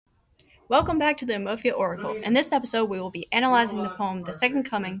Welcome back to the Amphia Oracle. In this episode, we will be analyzing the poem The Second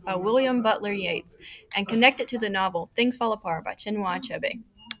Coming by William Butler Yeats and connect it to the novel Things Fall Apart by Chinua Achebe.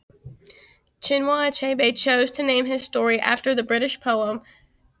 Chinua Achebe chose to name his story after the British poem,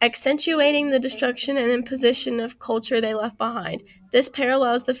 accentuating the destruction and imposition of culture they left behind. This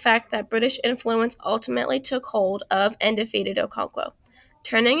parallels the fact that British influence ultimately took hold of and defeated Okonkwo.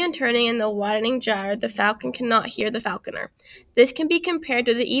 Turning and turning in the widening gyre, the falcon cannot hear the falconer. This can be compared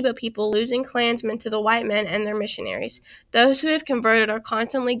to the Igbo people losing clansmen to the white men and their missionaries. Those who have converted are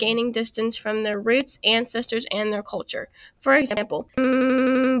constantly gaining distance from their roots, ancestors, and their culture. For example,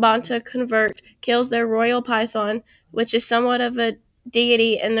 Mbanta convert kills their royal python, which is somewhat of a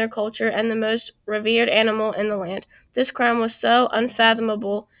deity in their culture and the most revered animal in the land. This crime was so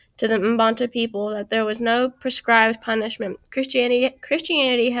unfathomable to the Mbanta people that there was no prescribed punishment.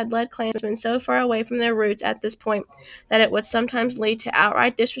 Christianity had led clansmen so far away from their roots at this point that it would sometimes lead to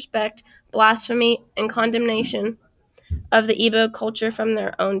outright disrespect, blasphemy, and condemnation of the Igbo culture from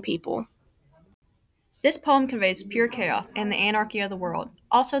their own people. This poem conveys pure chaos and the anarchy of the world.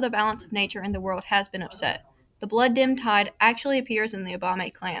 Also, the balance of nature in the world has been upset. The blood-dimmed tide actually appears in the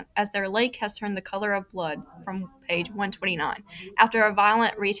Abame clan, as their lake has turned the color of blood, from page 129, after a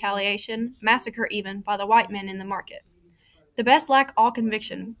violent retaliation, massacre even, by the white men in the market. The best lack all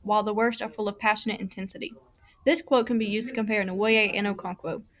conviction, while the worst are full of passionate intensity. This quote can be used to compare Nwoye and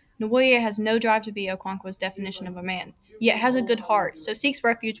Okonkwo. Nwoye has no drive to be Okonkwo's definition of a man, yet has a good heart, so seeks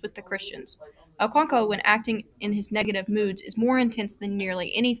refuge with the Christians. Okonkwo, when acting in his negative moods, is more intense than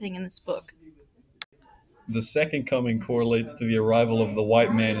nearly anything in this book. The second coming correlates to the arrival of the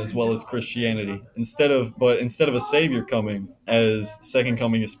white man as well as Christianity. Instead of a savior coming, as second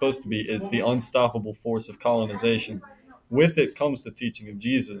coming is supposed to be, it's the unstoppable force of colonization. With it comes the teaching of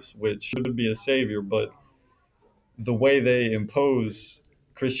Jesus, which should be a savior, but the way they impose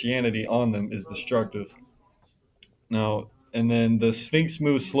Christianity on them is destructive. Now, and then the Sphinx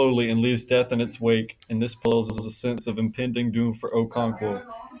moves slowly and leaves death in its wake, and this poses a sense of impending doom for Okonkwo,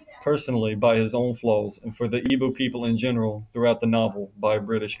 personally by his own flaws, and for the Igbo people in general throughout the novel by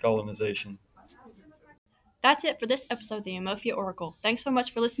British colonization. That's it for this episode of the Amphia Oracle. Thanks so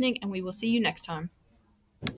much for listening, and we will see you next time.